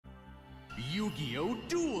Yu-Gi-Oh!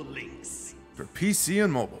 Duel Links for PC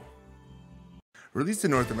and mobile. Released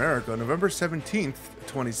in North America on November 17th,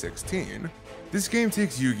 2016, this game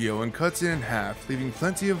takes Yu-Gi-Oh! And cuts it in half, leaving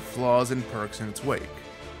plenty of flaws and perks in its wake.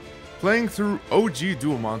 Playing through OG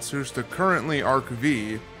Duel monsters to currently Arc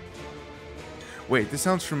V. Wait, this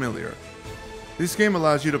sounds familiar. This game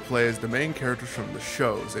allows you to play as the main characters from the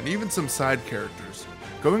shows, and even some side characters,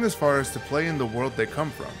 going as far as to play in the world they come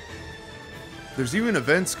from. There's even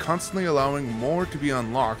events constantly allowing more to be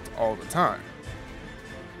unlocked all the time.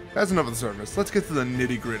 That's enough of the surface, let's get to the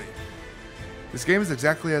nitty gritty. This game is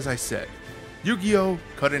exactly as I said, Yu-Gi-Oh!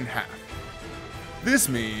 Cut in half. This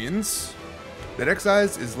means that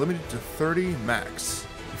X-Eyes is limited to 30 max.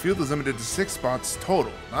 The field is limited to 6 spots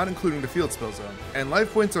total, not including the field spell zone, and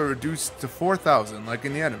life points are reduced to 4,000 like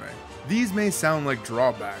in the anime. These may sound like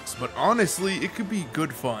drawbacks, but honestly it could be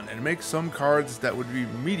good fun and make some cards that would be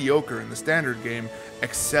mediocre in the standard game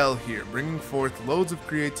excel here, bringing forth loads of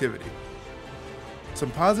creativity. Some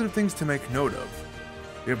positive things to make note of.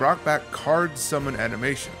 They brought back card summon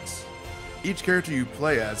animations. Each character you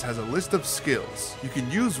play as has a list of skills. You can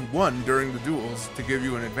use one during the duels to give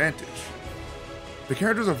you an advantage. The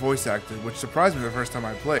characters are voice acted, which surprised me the first time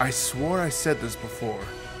I played. I swore I said this before.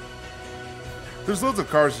 There's loads of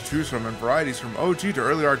cards to choose from and varieties from OG to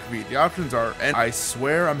early Arc V. The options are, and I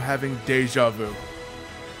swear I'm having deja vu.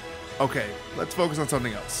 Okay, let's focus on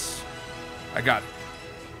something else. I got it.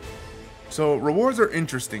 So rewards are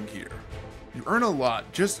interesting here. You earn a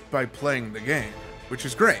lot just by playing the game, which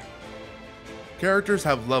is great. Characters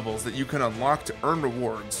have levels that you can unlock to earn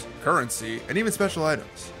rewards, currency, and even special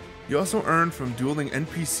items. You also earn from dueling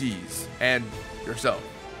NPCs and yourself,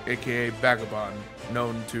 aka Vagabond,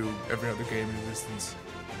 known to every other game in existence.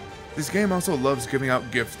 This game also loves giving out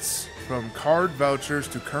gifts, from card vouchers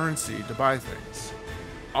to currency to buy things.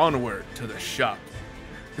 Onward to the shop.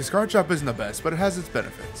 This card shop isn't the best, but it has its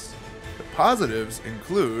benefits. The positives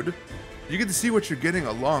include, you get to see what you're getting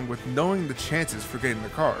along with knowing the chances for getting the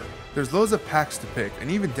card. There's loads of packs to pick, and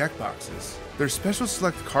even deck boxes. There's special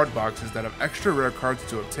select card boxes that have extra rare cards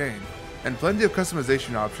to obtain, and plenty of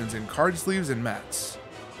customization options in card sleeves and mats.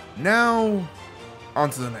 Now,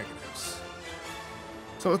 onto the negatives.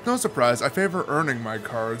 So it's no surprise I favor earning my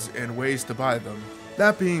cards and ways to buy them.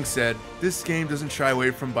 That being said, this game doesn't shy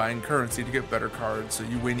away from buying currency to get better cards so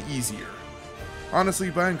you win easier. Honestly,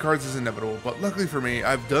 buying cards is inevitable, but luckily for me,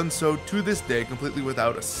 I've done so to this day completely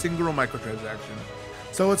without a single microtransaction.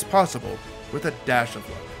 So it's possible, with a dash of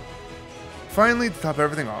luck. Finally, to top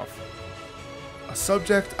everything off, a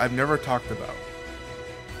subject I've never talked about.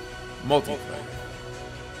 Multiplayer.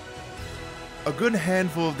 A good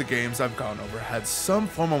handful of the games I've gone over had some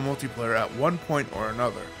form of multiplayer at one point or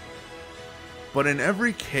another. But in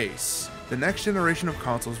every case, the next generation of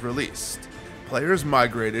consoles released, players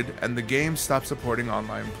migrated, and the game stopped supporting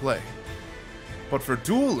online play. But for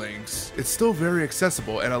Duel Links, it's still very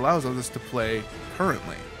accessible and allows us to play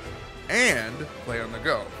currently, and play on the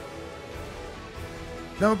go.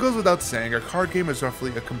 Now it goes without saying, a card game is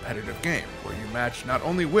roughly a competitive game, where you match not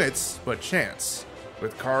only wits, but chance,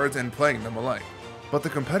 with cards and playing them alike. But the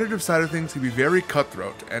competitive side of things can be very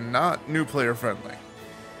cutthroat and not new player friendly.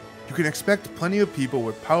 You can expect plenty of people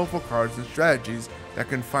with powerful cards and strategies that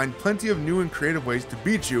can find plenty of new and creative ways to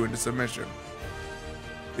beat you into submission.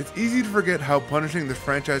 It's easy to forget how punishing this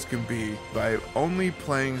franchise can be by only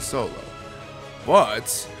playing solo.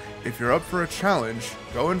 But if you're up for a challenge,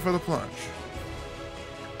 go in for the plunge.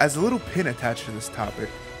 As a little pin attached to this topic,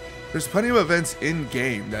 there's plenty of events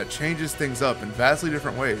in-game that changes things up in vastly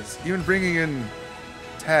different ways, even bringing in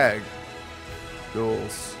tag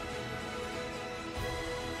duels.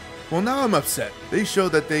 Well, now I'm upset. They show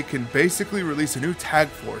that they can basically release a new tag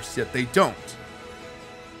force, yet they don't.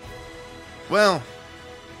 Well,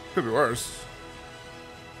 could be worse.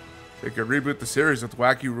 They could reboot the series with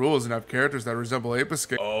wacky rules and have characters that resemble Ape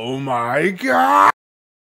Escape. Oh my god!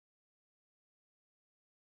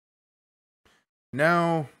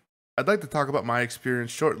 Now, I'd like to talk about my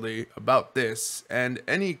experience shortly about this and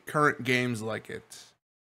any current games like it.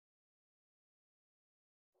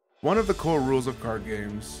 One of the core rules of card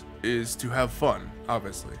games is to have fun,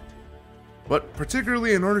 obviously. But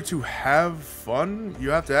particularly in order to have fun, you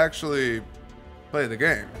have to actually play the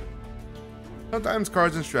game. Sometimes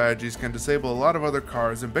cards and strategies can disable a lot of other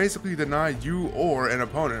cards and basically deny you or an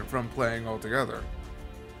opponent from playing altogether.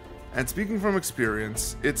 And speaking from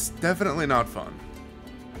experience, it's definitely not fun.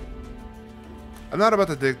 I'm not about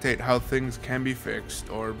to dictate how things can be fixed,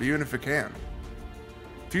 or even if it can.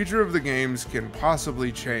 Future of the games can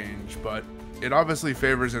possibly change, but it obviously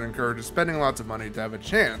favors and encourages spending lots of money to have a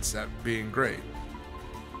chance at being great.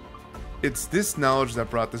 It's this knowledge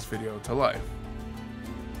that brought this video to life.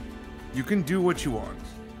 You can do what you want.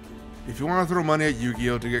 If you want to throw money at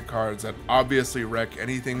Yu-Gi-Oh to get cards that obviously wreck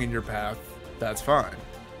anything in your path, that's fine.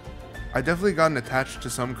 I definitely gotten attached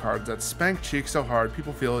to some cards that spank cheeks so hard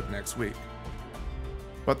people feel it next week.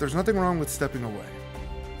 But there's nothing wrong with stepping away.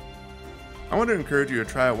 I want to encourage you to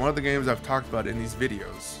try out one of the games I've talked about in these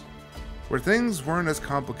videos, where things weren't as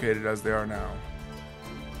complicated as they are now,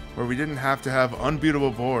 where we didn't have to have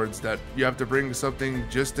unbeatable boards that you have to bring something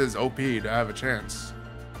just as OP to have a chance.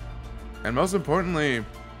 And most importantly,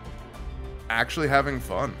 actually having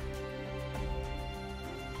fun.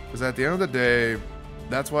 Because at the end of the day,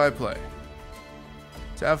 that's why I play.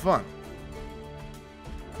 To have fun.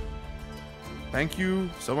 Thank you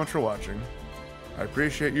so much for watching. I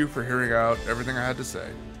appreciate you for hearing out everything I had to say.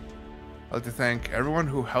 I'd like to thank everyone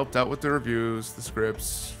who helped out with the reviews, the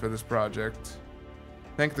scripts for this project.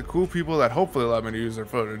 Thank the cool people that hopefully allowed me to use their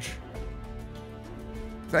footage.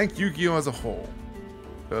 Thank Yu-Gi-Oh as a whole,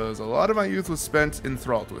 because a lot of my youth was spent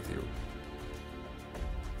enthralled with you.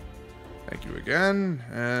 Thank you again,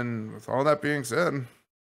 and with all that being said,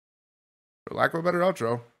 for lack of a better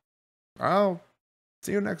outro, I'll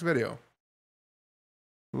see you next video.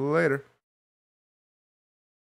 Later.